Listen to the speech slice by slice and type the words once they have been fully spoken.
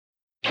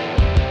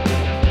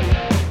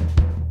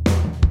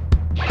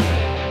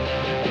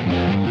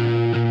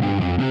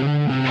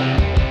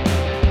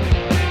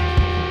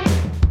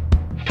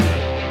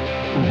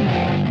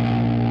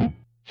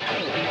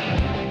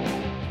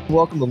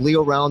Welcome to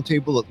Leo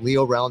Roundtable at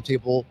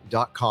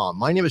leoroundtable.com.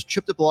 My name is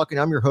Chip DeBlock, and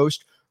I'm your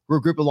host. We're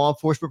a group of law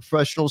enforcement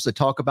professionals that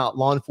talk about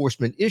law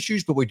enforcement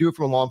issues, but we do it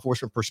from a law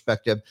enforcement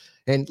perspective.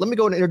 And let me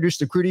go and introduce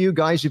the crew to you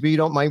guys, if you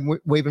don't mind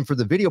waving for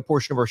the video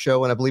portion of our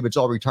show. And I believe it's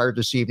all retired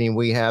this evening.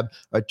 We have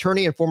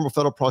attorney and former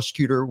federal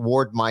prosecutor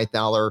Ward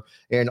Mythaler,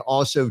 and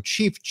also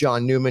Chief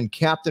John Newman,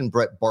 Captain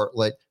Brett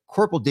Bartlett,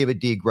 Corporal David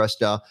D.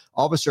 Gresta,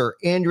 Officer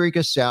Andrew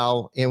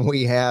Casal, and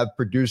we have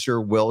producer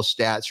Will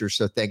Statzer.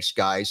 So thanks,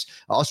 guys.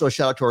 Also, a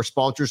shout out to our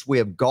sponsors. We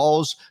have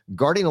Galls,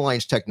 Guardian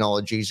Alliance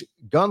Technologies,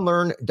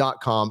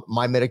 Gunlearn.com,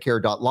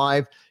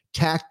 MyMedicare.live,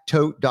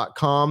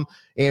 Tactote.com,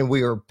 and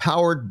we are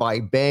powered by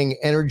Bang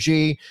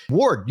Energy.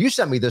 Ward, you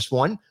sent me this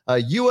one,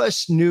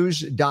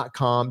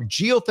 USnews.com,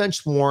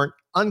 geofence warrant,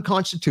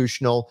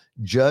 unconstitutional,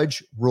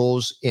 judge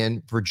rules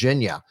in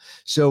Virginia.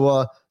 So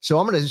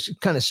I'm going to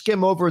kind of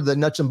skim over the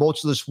nuts and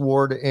bolts of this,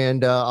 Ward,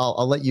 and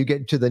I'll let you get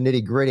into the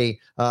nitty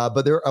gritty.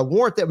 But there a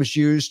warrant that was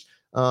used,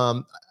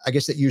 I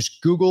guess that used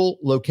Google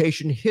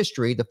location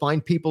history to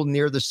find people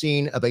near the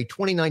scene of a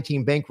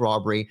 2019 bank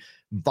robbery,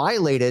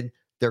 violated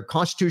their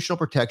constitutional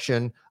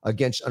protection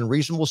against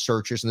unreasonable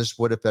searches, and this is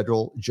what a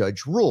federal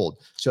judge ruled.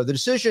 So the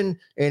decision,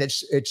 and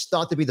it's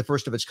thought to be the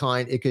first of its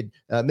kind, it could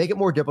make it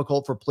more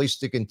difficult for police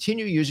to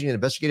continue using an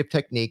investigative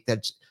technique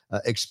that's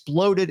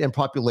exploded in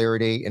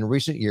popularity in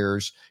recent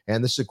years,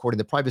 and this is according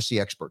to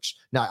privacy experts.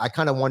 Now, I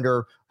kind of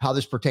wonder how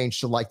this pertains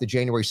to like the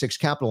January 6th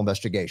Capitol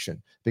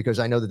investigation, because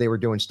I know that they were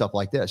doing stuff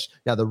like this.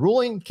 Now, the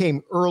ruling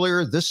came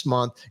earlier this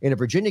month in a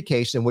Virginia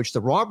case in which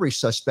the robbery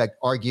suspect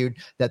argued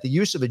that the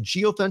use of a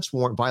geofence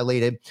warrant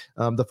violated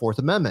the Fourth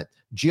Amendment.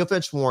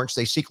 Geofence warrants,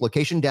 they seek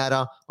location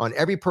data on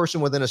every person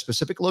within a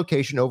specific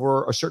location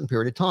over a certain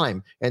period of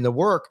time. And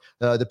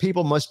the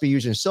people must be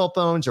using cell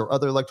phones or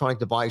other electronic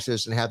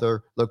devices and have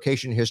their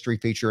location history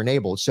feature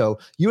enabled. So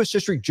U.S.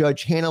 District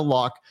Judge Hannah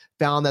Locke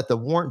found that the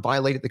warrant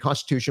violated the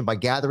Constitution by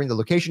gathering the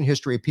location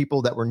history of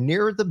people that were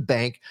near the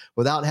bank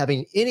without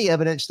having any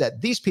evidence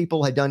that these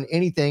people had done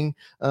anything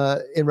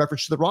in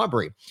reference to the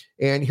robbery.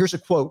 And here's a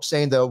quote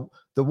saying, though,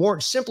 the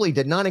warrant simply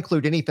did not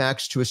include any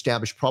facts to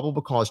establish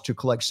probable cause to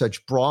collect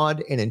such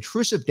broad and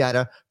intrusive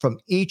data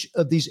from each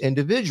of these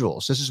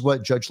individuals. This is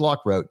what Judge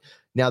Locke wrote.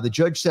 Now, the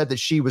judge said that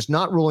she was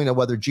not ruling on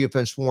whether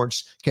geofence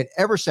warrants can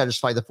ever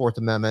satisfy the Fourth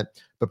Amendment,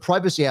 but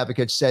privacy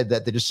advocates said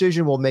that the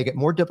decision will make it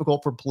more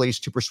difficult for police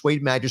to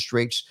persuade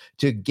magistrates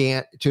to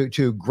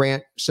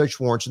grant such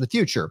warrants in the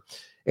future.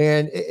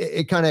 And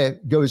it kind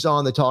of goes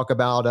on to talk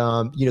about,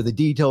 the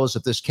details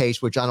of this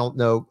case, which I don't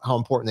know how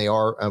important they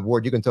are.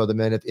 Ward, you can throw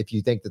them in if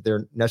you think that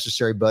they're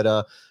necessary.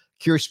 But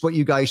curious what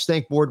you guys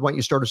think. Ward, why don't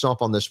you start us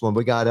off on this one?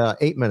 We got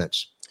 8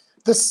 minutes.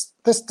 This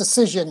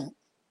decision,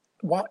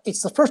 well,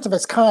 it's the first of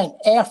its kind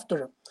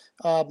after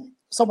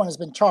someone has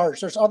been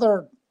charged. There's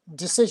other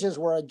decisions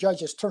where a judge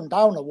has turned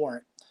down a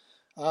warrant.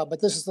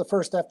 But this is the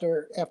first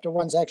after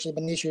one's actually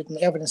been issued and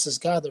the evidence is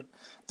gathered.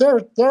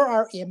 There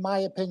are, in my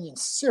opinion,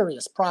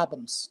 serious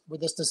problems with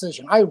this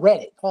decision. I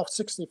read it, all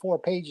 64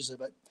 pages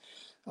of it.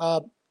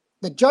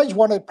 The judge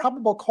wanted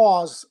probable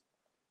cause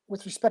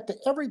with respect to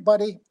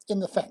everybody in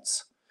the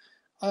fence.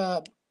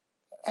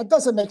 It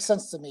doesn't make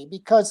sense to me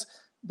because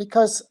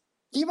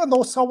even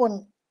though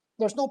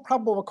there's no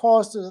probable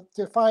cause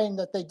to find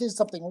that they did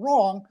something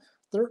wrong,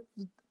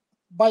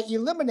 by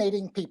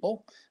eliminating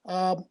people,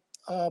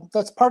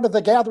 that's part of the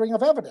gathering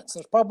of evidence.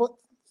 There's probably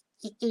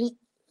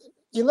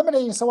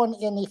eliminating someone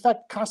in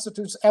effect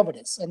constitutes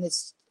evidence, and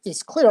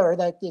it's clear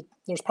that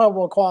there's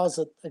probable cause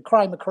that a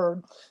crime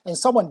occurred and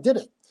someone did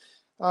it.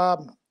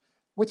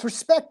 With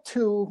respect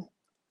to,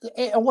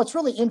 and what's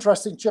really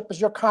interesting, Chip, is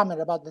your comment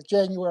about the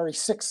January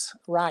 6th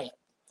riot.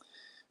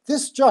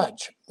 This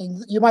judge,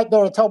 and you might be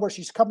able to tell where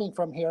she's coming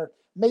from here,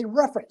 made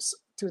reference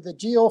to the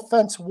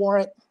geofence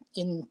warrant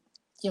in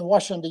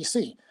Washington,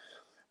 D.C.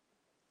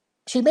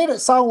 She made it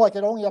sound like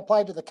it only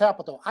applied to the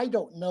Capitol. I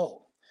don't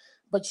know.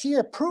 But she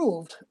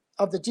approved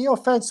of the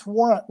geofence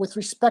warrant with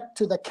respect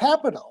to the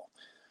Capitol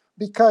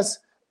because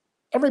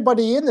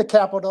everybody in the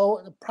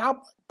Capitol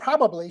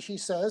probably, she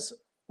says,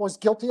 was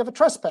guilty of a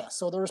trespass.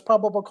 So there is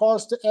probable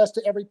cause as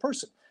to every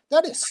person.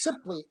 That is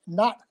simply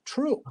not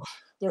true.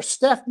 There's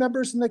staff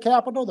members in the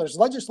Capitol. There's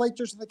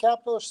legislators in the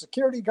Capitol. There's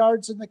security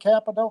guards in the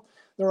Capitol.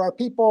 There are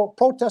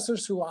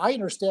protesters who I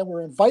understand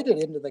were invited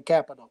into the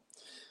Capitol.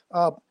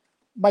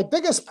 My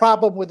biggest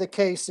problem with the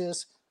case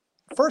is,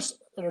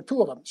 first, there are two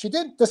of them. She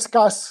didn't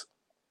discuss,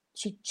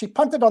 she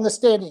punted on the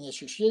standing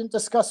issue. She didn't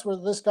discuss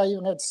whether this guy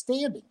even had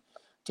standing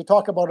to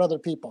talk about other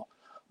people.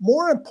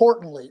 More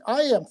importantly,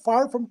 I am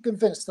far from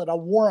convinced that a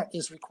warrant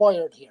is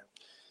required here.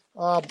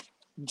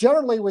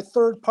 Generally, with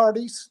third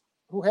parties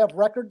who have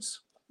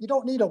records, you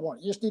don't need a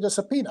warrant. You just need a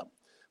subpoena.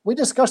 We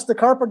discussed the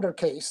Carpenter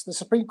case, the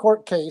Supreme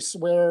Court case,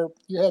 where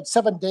you had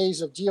 7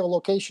 days of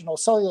geolocational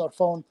cellular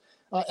phone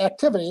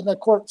activity, and the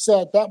court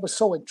said that was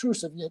so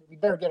intrusive, you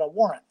better get a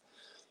warrant.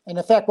 And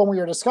in fact, when we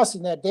were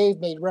discussing that, Dave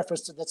made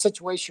reference to the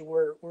situation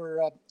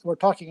we're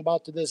talking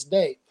about to this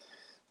day.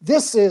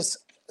 This is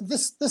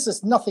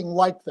nothing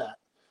like that.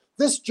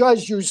 This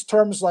judge used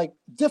terms like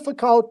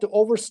difficult to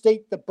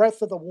overstate the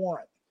breadth of the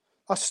warrant.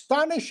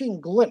 astonishing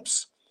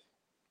glimpse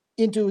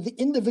into the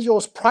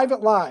individuals'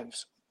 private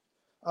lives,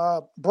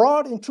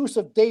 broad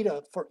intrusive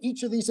data for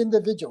each of these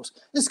individuals.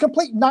 It's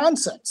complete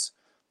nonsense.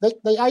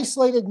 They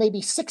isolated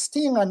maybe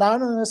 16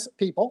 anonymous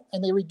people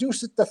and they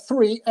reduced it to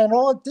 3, and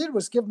all it did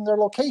was give them their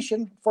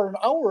location for an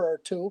hour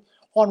or two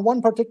on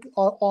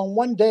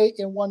one day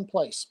in one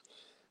place.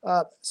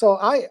 So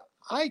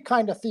I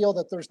kind of feel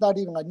that there's not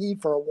even a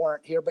need for a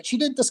warrant here, but she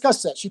didn't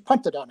discuss that. She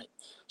punted on it.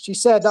 She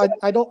said,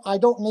 I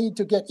don't need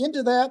to get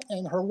into that.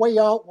 And her way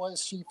out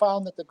was she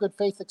found that the good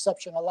faith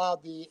exception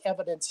allowed the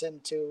evidence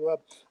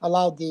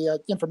allowed the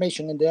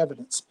information into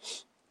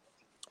evidence.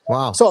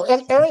 Wow. So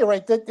at any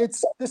rate,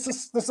 this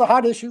is a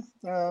hot issue.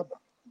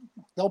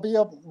 There'll be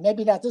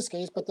maybe not this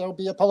case, but there'll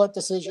be appellate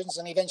decisions,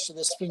 and eventually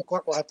the Supreme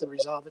Court will have to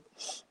resolve it.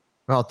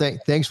 Well,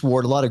 thanks,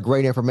 Ward. A lot of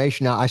great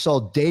information. Now, I saw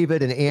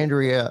David and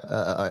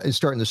Andrea is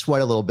starting to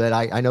sweat a little bit.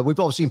 I know we've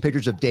all seen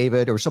pictures of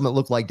David or someone that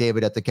looked like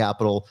David at the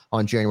Capitol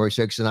on January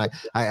 6th. And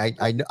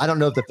I don't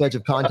know if the feds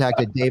have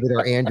contacted David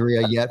or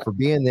Andrea yet for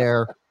being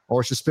there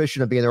or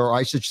suspicion of being there, or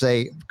I should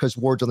say, because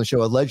Ward's on the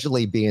show,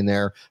 allegedly being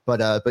there.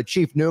 But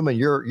Chief Newman,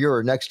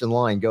 you're next in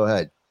line. Go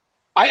ahead.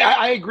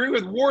 I agree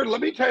with Ward. Let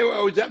me tell you what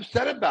I was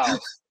upset about.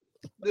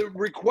 The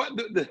request.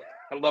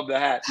 I love the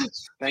hat.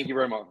 Thank you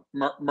very much,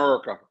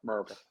 America.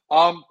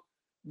 The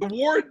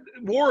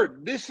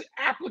Ward. This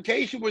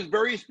application was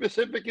very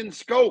specific in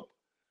scope.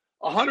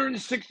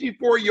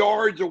 164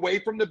 yards away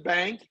from the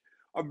bank,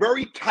 a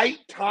very tight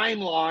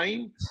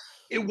timeline.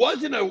 It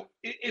wasn't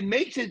it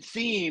makes it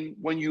seem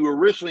when you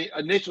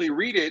initially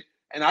read it,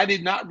 and I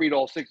did not read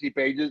all 60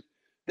 pages,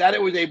 that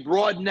it was a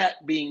broad net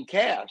being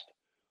cast.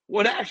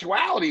 Well, in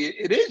actuality,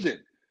 it isn't.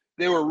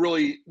 They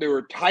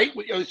were tight.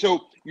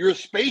 So your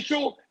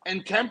spatial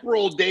and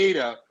temporal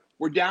data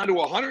were down to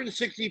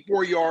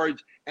 164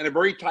 yards and a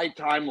very tight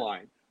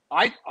timeline.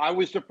 I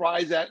was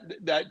surprised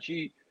that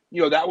she,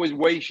 that was the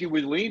way she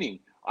was leaning.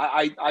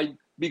 I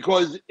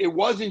because it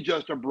wasn't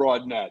just a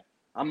broad net.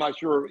 I'm not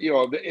sure,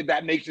 if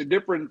that makes a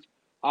difference.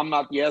 I'm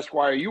not the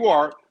Esquire, you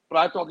are, but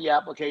I thought the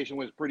application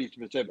was pretty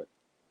specific.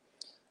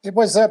 It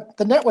was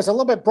the net was a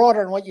little bit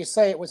broader than what you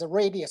say. It was a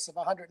radius of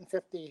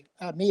 150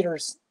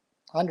 meters,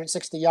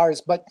 160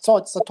 yards, but so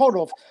it's a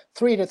total of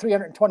 300 to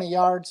 320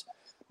 yards.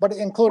 But it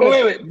included.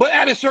 Wait. But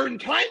at a certain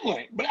time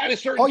length.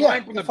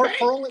 Time from the bank.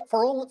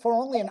 For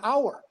only an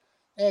hour.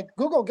 And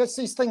Google gets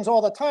these things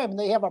all the time, and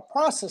they have a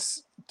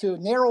process to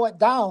narrow it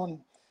down.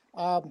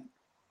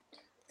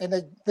 And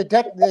the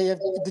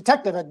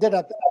detective did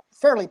a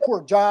fairly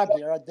poor job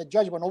here. The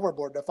judge went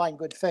overboard to find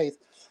good faith,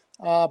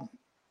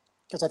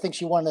 because I think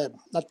she wanted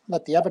to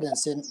let the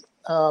evidence in.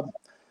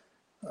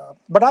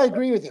 But I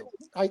agree with you.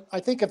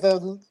 I think if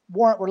the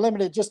warrant were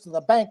limited just to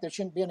the bank, there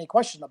shouldn't be any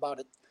question about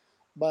it.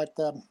 But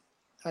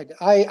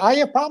I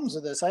have problems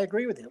with this. I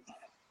agree with you.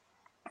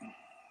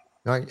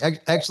 All right.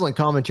 Excellent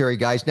commentary,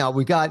 guys. Now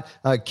we got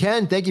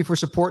Ken. Thank you for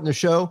supporting the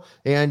show.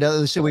 And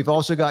let's see, we've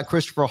also got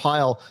Christopher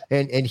Heil,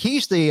 and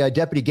he's the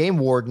deputy game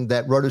warden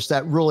that wrote us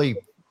that really,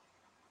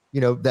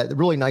 that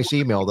really nice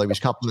email that was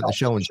complimenting the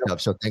show and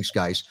stuff. So thanks,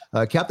 guys.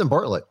 Captain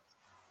Bartlett.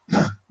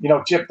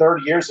 Chip,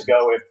 30 years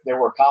ago, if there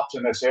were cops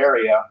in this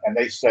area and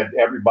they said,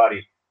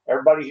 everybody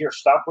here,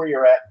 stop where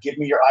you're at. Give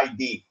me your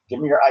ID. Give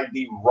me your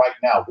ID right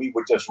now. We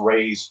would just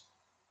raise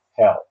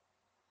hell.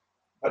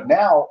 But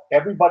now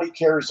everybody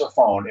carries a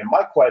phone. And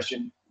my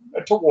question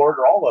to Ward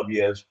or all of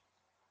you is,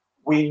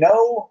 we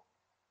know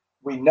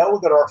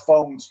that our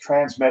phones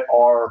transmit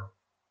our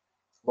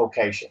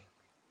location.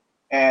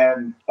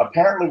 And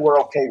apparently we're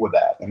okay with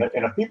that. And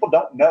if people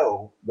don't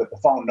know that the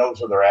phone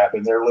knows where they're at,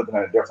 then they're living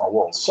in a different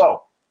world.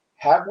 So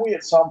have we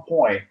at some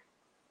point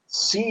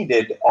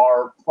ceded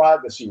our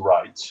privacy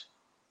rights?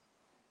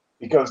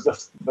 Because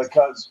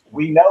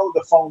we know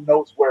the phone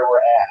knows where we're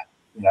at,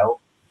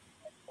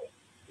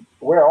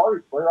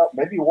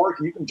 maybe Ward,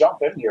 you can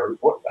jump in here.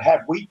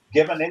 Have we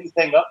given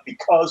anything up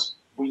because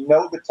we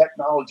know the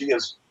technology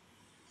is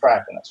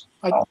tracking us?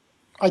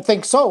 I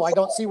think so. I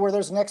don't see where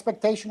there's an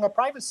expectation of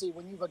privacy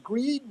when you've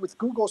agreed with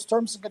Google's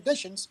terms and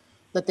conditions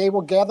that they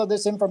will gather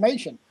this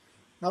information.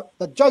 Now,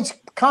 the judge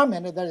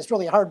commented that it's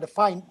really hard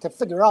to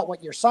figure out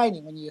what you're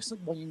signing when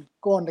you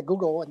go into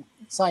Google and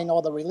sign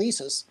all the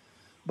releases.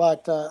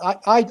 But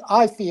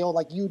I feel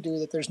like you do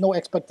that there's no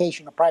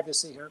expectation of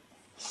privacy here.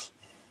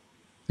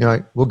 All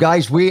right. Well,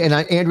 guys,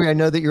 Andrea, I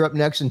know that you're up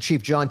next, and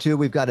Chief John too.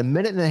 We've got a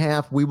minute and a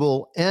half. We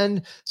will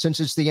end, since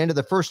it's the end of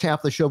the first half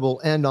of the show,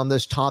 we'll end on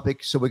this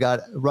topic. So we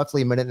got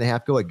roughly a minute and a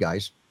half. Go ahead,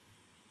 guys.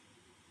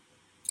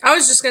 I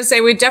was just going to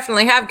say we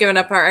definitely have given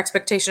up our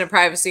expectation of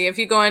privacy. If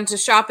you go in to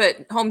shop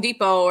at Home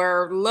Depot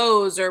or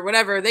Lowe's or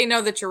whatever, they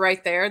know that you're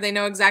right there. They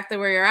know exactly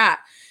where you're at.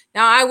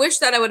 Now, I wish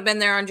that I would have been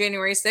there on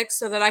January 6th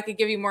so that I could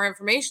give you more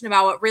information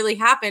about what really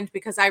happened,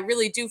 because I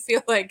really do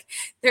feel like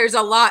there's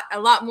a lot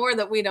more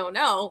that we don't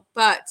know,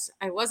 but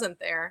I wasn't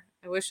there.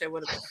 I wish I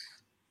would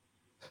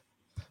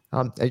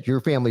have been.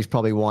 Your family's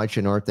probably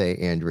watching, aren't they,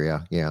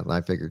 Andrea? Yeah,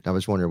 I figured. I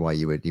was wondering why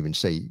you would even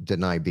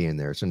deny being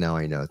there. So now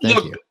I know.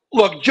 Thank you.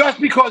 Look, just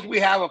because we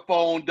have a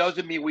phone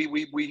doesn't mean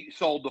we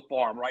sold the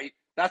farm, right?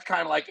 That's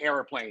kind of like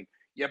airplane.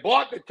 You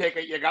bought the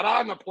ticket. You got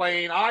on the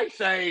plane. I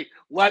say,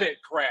 let it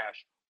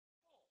crash.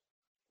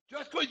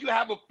 Just because you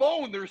have a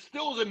phone, there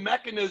still is a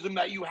mechanism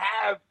that you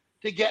have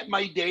to get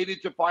my data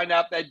to find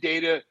out that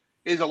data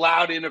is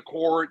allowed in a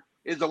court,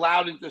 is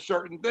allowed into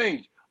certain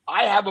things.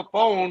 I have a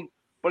phone,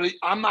 but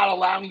I'm not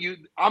allowing you.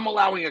 I'm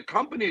allowing a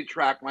company to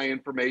track my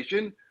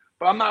information,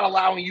 but I'm not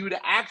allowing you to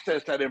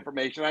access that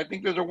information. I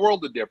think there's a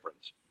world of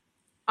difference.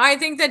 I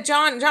think that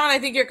John, I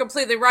think you're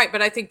completely right,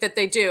 but I think that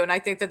they do. And I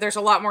think that there's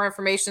a lot more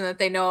information that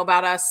they know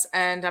about us.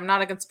 And I'm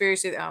not a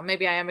conspiracy,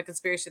 maybe I am a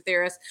conspiracy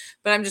theorist,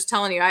 but I'm just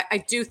telling you,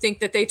 I do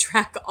think that they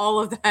track all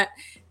of that.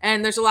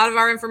 And there's a lot of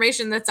our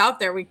information that's out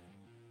there. We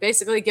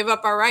basically give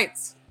up our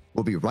rights.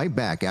 We'll be right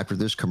back after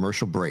this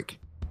commercial break.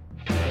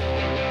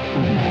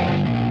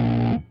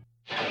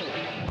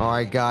 All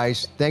right,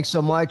 guys, thanks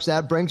so much.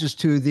 That brings us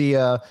to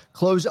the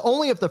close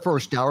only of the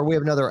first hour. We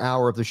have another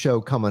hour of the show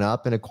coming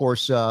up. And of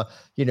course,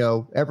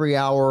 every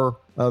hour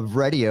of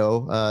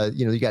radio,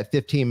 you got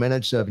 15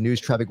 minutes of news,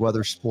 traffic,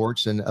 weather,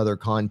 sports, and other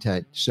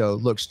content. So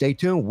look, stay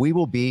tuned. We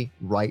will be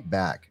right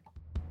back.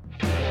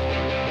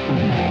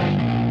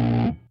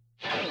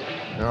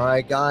 All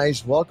right,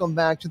 guys, welcome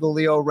back to the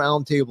Leo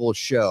Roundtable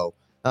Show.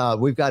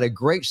 We've got a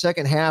great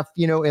second half,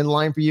 in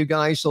line for you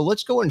guys. So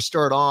let's go and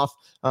start off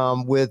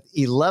with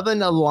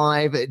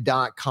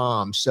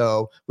 11alive.com.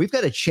 So we've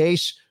got a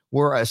chase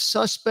where a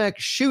suspect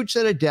shoots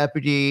at a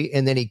deputy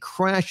and then he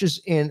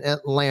crashes in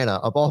Atlanta,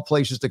 of all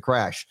places to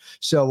crash.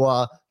 So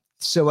I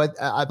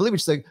believe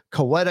it's the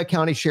Coweta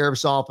County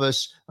Sheriff's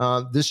Office.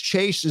 This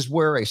chase is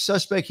where a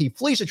suspect, he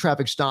flees a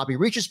traffic stop. He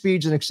reaches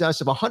speeds in excess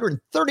of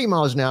 130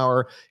 miles an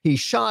hour. He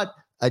shot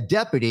a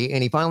deputy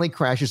and he finally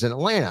crashes in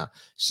Atlanta.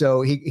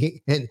 So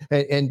he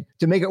to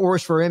make it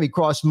worse for him, he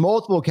crossed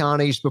multiple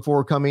counties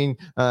before coming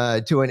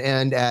to an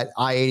end at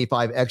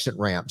I-85 exit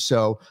ramp.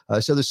 So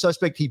the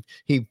suspect, he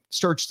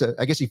starts to,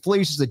 I guess he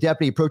flees as the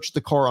deputy approaches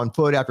the car on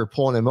foot after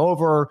pulling him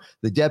over.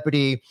 The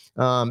deputy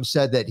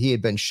said that he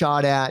had been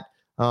shot at.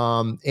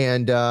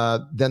 Then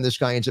this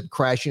guy ends up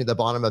crashing at the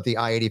bottom of the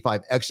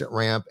I-85 exit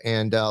ramp,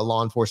 and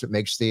law enforcement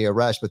makes the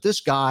arrest. But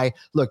this guy,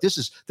 look,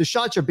 the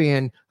shots are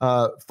being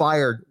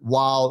fired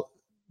while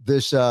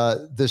this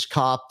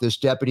cop, this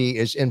deputy,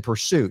 is in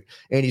pursuit,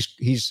 and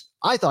he's.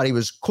 I thought he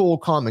was cool,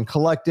 calm, and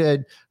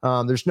collected.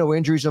 There's no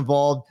injuries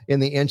involved in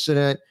the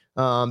incident.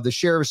 The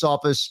sheriff's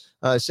office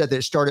said that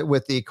it started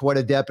with the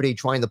Coweta deputy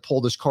trying to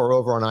pull this car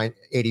over on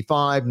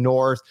I-85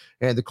 north,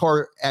 and the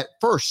car at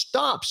first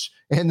stops,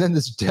 and then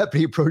this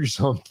deputy approaches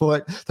on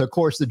foot. Of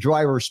course, the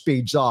driver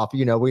speeds off.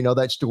 We know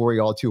that story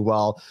all too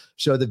well.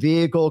 So the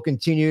vehicle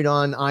continued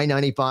on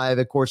I-95.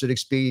 Of course, it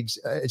speeds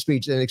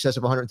in excess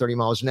of 130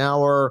 miles an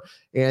hour,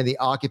 and the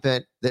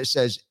occupant that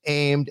says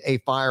aimed a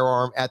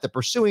firearm at the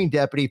pursuing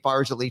deputy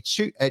fires at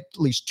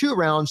least two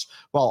rounds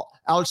while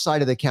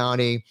outside of the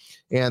county.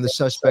 And the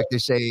suspect, they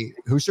say,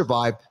 who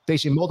survived,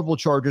 facing multiple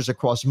charges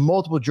across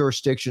multiple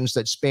jurisdictions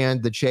that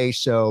spanned the chase.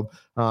 So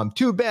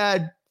too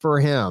bad for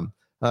him.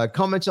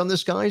 Comments on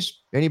this, guys?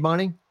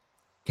 Anybody?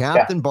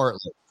 Captain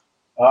Bartlett.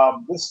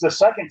 This is the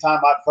second time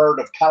I've heard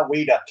of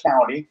Coweta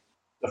County.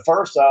 The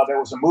first, there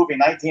was a movie in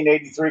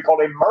 1983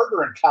 called A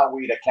Murder in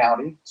Coweta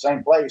County,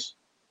 same place,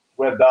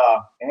 with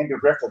Andrew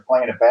Griffith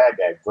playing a bad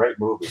guy. Great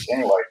movie.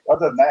 Anyway,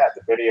 other than that,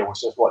 the video was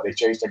just they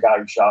chased a guy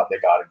who shot, they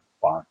got him.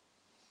 Fine.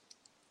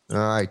 All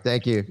right,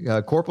 thank you.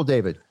 Corporal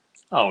David.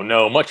 Oh,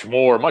 no, much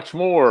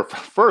more.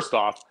 First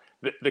off,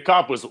 the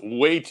cop was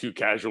way too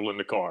casual in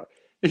the car.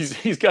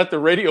 He's got the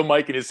radio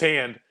mic in his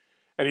hand,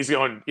 and he's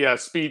going, yeah,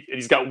 speed. And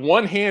he's got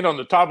one hand on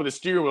the top of the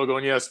steering wheel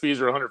going, yeah,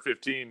 speeds are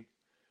 115.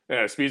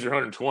 Yeah, speeds are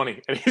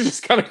 120. And he's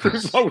just kind of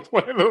cruising on with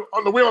one hand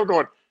on the wheel. I'm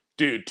going,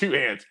 dude, two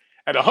hands.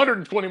 At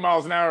 120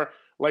 miles an hour,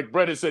 like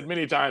Brett has said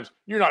many times,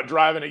 you're not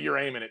driving it, you're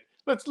aiming it.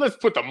 Let's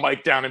put the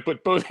mic down and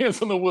put both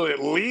hands on the wheel at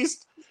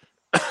least.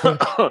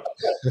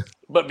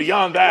 But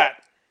beyond that,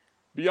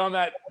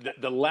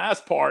 the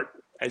last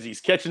part, as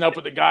he's catching up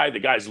with the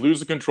guy's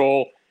losing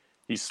control.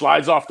 He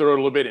slides off the road a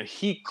little bit, and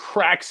he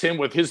cracks him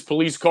with his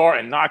police car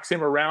and knocks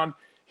him around.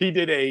 He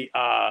did an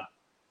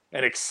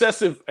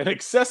excessive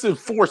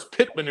force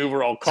pit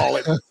maneuver, I'll call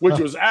it, which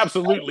was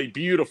absolutely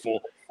beautiful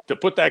to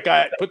put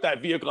that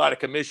vehicle out of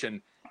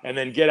commission and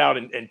then get out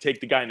and take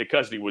the guy into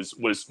custody was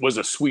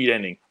a sweet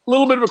ending. A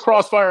little bit of a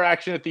crossfire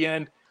action at the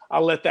end.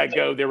 I'll let that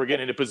go. They were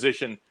getting into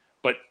position,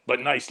 but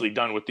nicely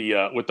done with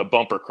the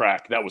bumper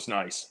crack. That was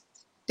nice.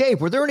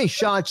 Dave, were there any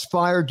shots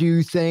fired, do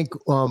you think,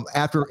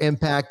 after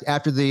impact,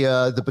 after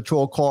the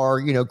patrol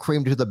car,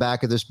 creamed to the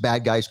back of this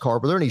bad guy's car?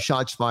 Were there any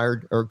shots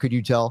fired, or could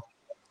you tell?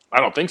 I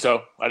don't think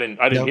so. I didn't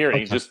hear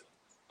any. Okay.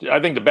 I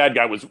think the bad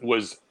guy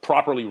was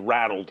properly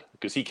rattled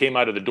because he came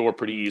out of the door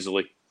pretty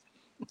easily.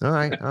 All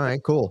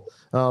right, cool.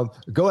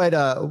 Go ahead,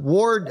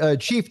 Ward,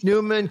 Chief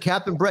Newman,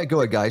 Captain Brett. Go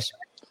ahead, guys.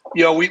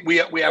 We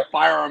have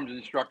firearms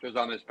instructors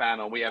on this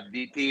panel. We have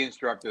DT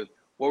instructors.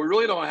 What we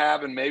really don't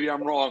have, and maybe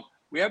I'm wrong,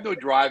 we have no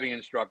driving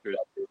instructors.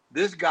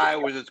 This guy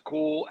was as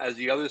cool as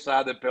the other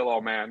side of the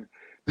pillow, man.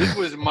 This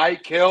was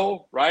Mike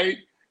Hill, right?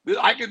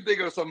 I can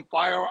think of some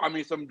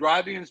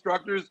driving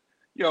instructors,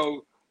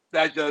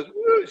 that does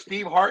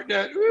Steve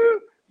Hartnett.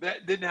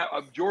 That didn't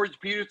have George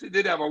Peterson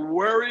didn't have a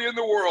worry in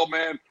the world,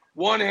 man.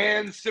 One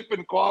hand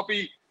sipping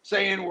coffee,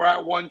 saying we're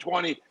at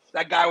 120.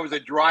 That guy was a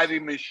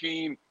driving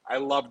machine. I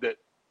loved it.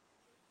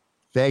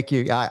 Thank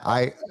you.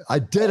 I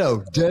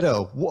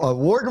ditto.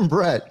 Ward and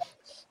Brett.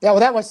 Yeah, well,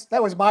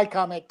 that was my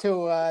comment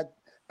too.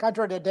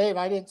 Contrary to Dave,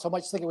 I didn't so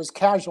much think it was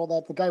casual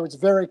that the guy was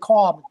very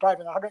calm,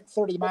 driving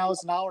 130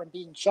 miles an hour and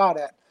being shot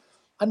at.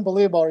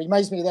 Unbelievable. It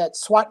reminds me of that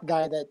SWAT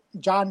guy that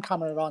John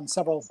commented on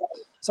several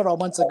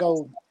months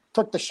ago.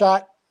 Took the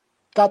shot,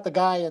 got the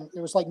guy, and it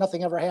was like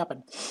nothing ever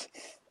happened.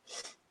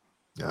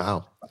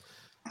 Wow.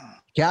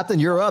 Captain,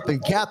 you're up.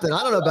 And Captain,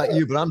 I don't know about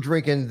you, but I'm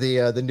drinking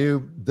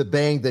the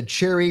Bang, the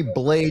Cherry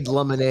Blade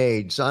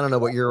Lemonade. So I don't know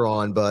what you're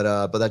on,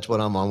 but that's what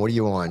I'm on. What are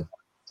you on?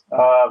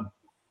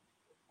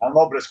 I don't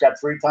know, but it's got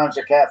 3 times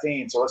the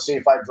caffeine. So let's see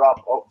if I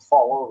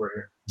fall over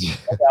here.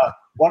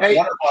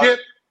 Hey, Chip,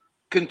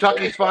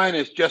 Kentucky's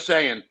finest. Just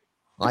saying.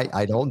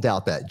 I don't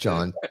doubt that,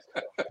 John.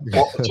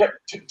 Well, to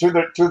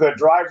the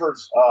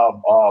driver's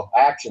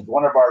actions,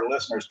 one of our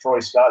listeners, Troy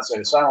Scott, said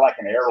it sounded like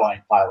an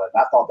airline pilot,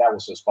 and I thought that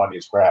was as funny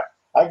as crap.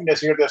 I can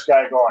just hear this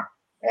guy going,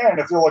 and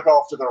if you look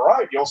off to the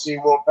right, you'll see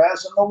we'll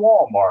pass in the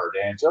Walmart,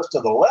 and just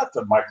to the left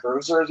of my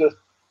cruiser is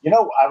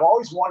I've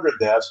always wondered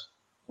this.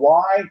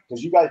 Why?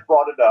 Because you guys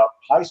brought it up.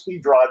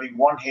 High-speed driving,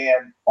 one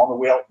hand on the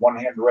wheel, one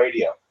hand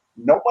radio.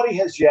 Nobody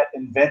has yet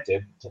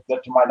invented, to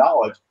my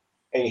knowledge,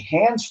 a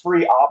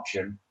hands-free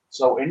option.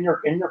 So in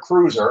your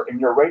cruiser, in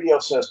your radio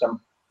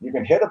system, you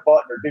can hit a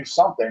button or do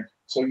something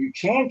so you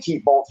can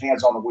keep both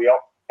hands on the wheel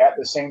at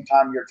the same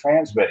time you're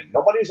transmitting.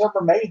 Nobody's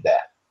ever made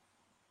that.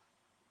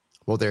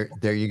 Well, there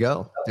you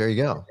go. There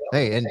you go.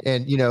 Hey,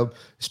 and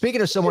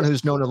speaking of someone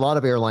who's known a lot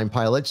of airline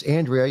pilots,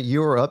 Andrea,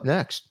 you are up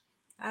next.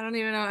 I don't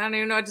even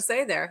know what to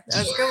say there.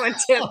 That was a good one,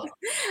 Tim.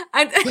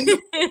 I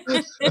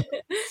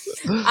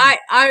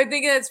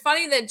think it's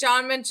funny that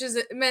John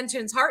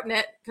mentions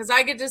Hartnett, because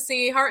I get to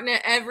see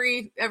Hartnett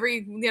every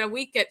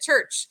week at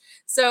church.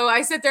 So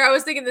I sit there. I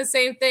was thinking the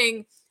same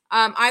thing. We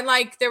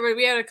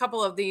had a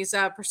couple of these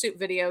pursuit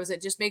videos.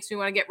 It just makes me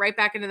want to get right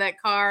back into that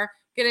car,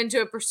 get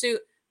into a pursuit,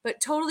 but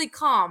totally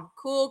calm,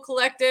 cool,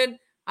 collected.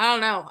 I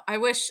don't know. I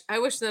wish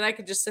that I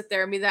could just sit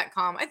there and be that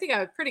calm. I think I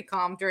was pretty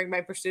calm during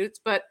my pursuits,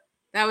 but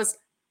I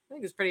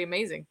think it's pretty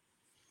amazing.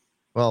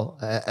 Well,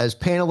 as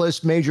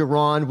panelist Major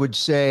Ron would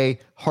say,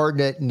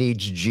 Hartnett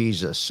needs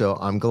Jesus. So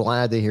I'm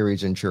glad to hear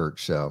he's in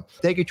church. So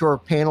thank you to our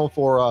panel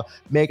for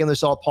making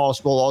this all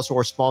possible. Also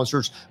our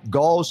sponsors,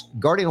 Galls,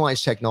 Guardian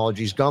Alliance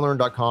Technologies,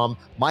 gunlearn.com,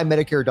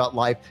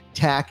 mymedicare.life,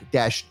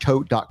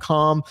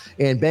 tac-tote.com,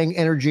 and Bang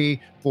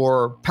Energy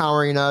for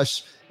powering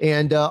us.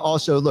 And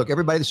also, look,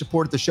 everybody that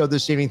supported the show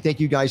this evening, thank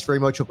you guys very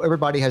much. Hope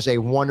everybody has a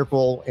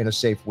wonderful and a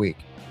safe week.